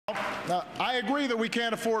Now, I agree that we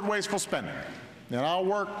can't afford wasteful spending, and I'll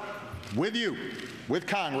work with you, with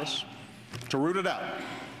Congress, to root it out.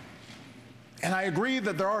 And I agree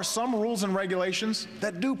that there are some rules and regulations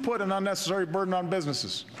that do put an unnecessary burden on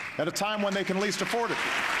businesses at a time when they can least afford it.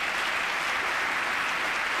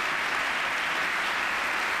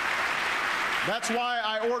 That's why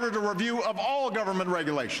I ordered a review of all government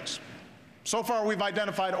regulations. So far, we've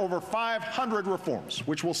identified over 500 reforms,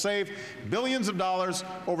 which will save billions of dollars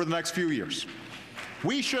over the next few years.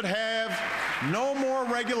 We should have no more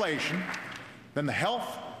regulation than the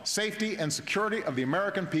health, safety, and security of the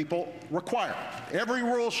American people require. Every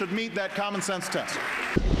rule should meet that common sense test.